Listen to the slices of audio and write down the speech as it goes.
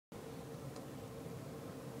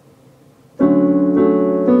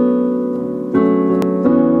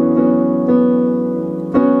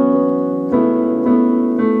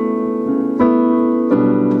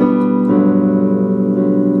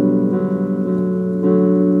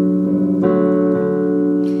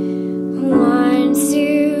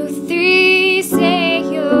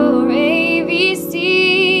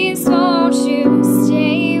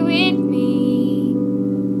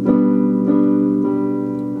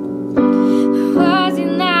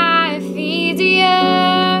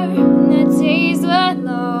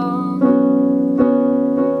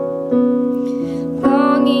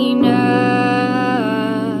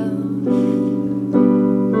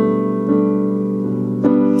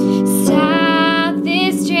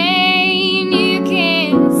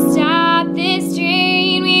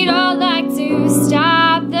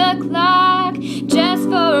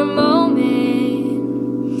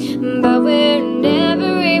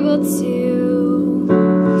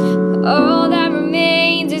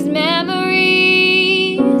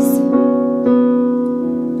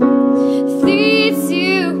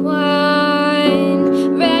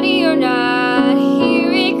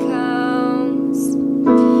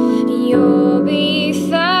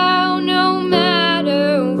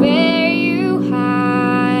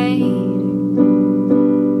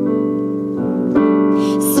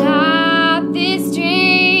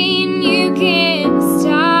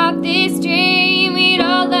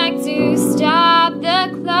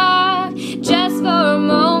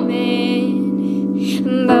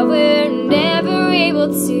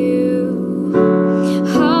able to.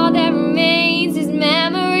 All that remains is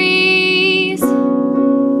memories.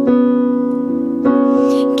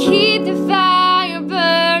 Keep the fire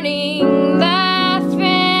burning, my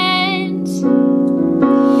friend.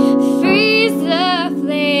 Freeze the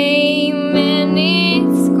flame and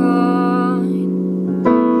it's gone.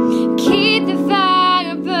 Keep the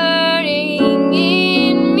fire burning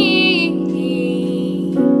in me.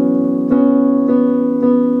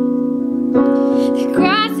 The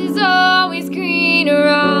grass is always greener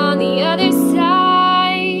on the other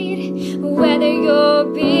side. Whether you're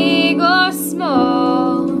big or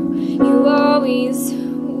small, you always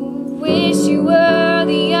wish you were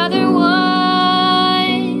the other one.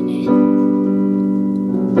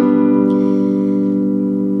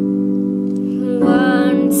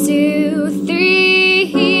 1, 2, 3,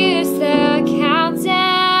 here's the countdown.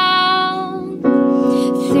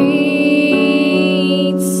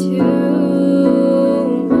 3, 2,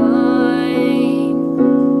 1.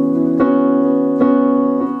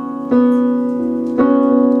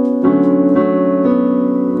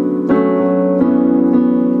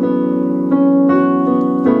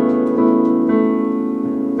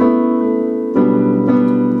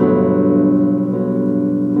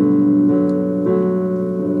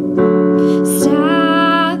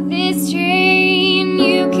 Stop this train,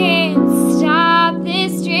 you can't stop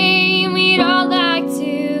this dream. We'd all like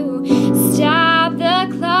to stop the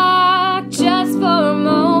clock just for a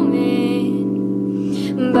moment,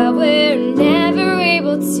 but we're never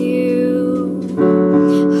able to.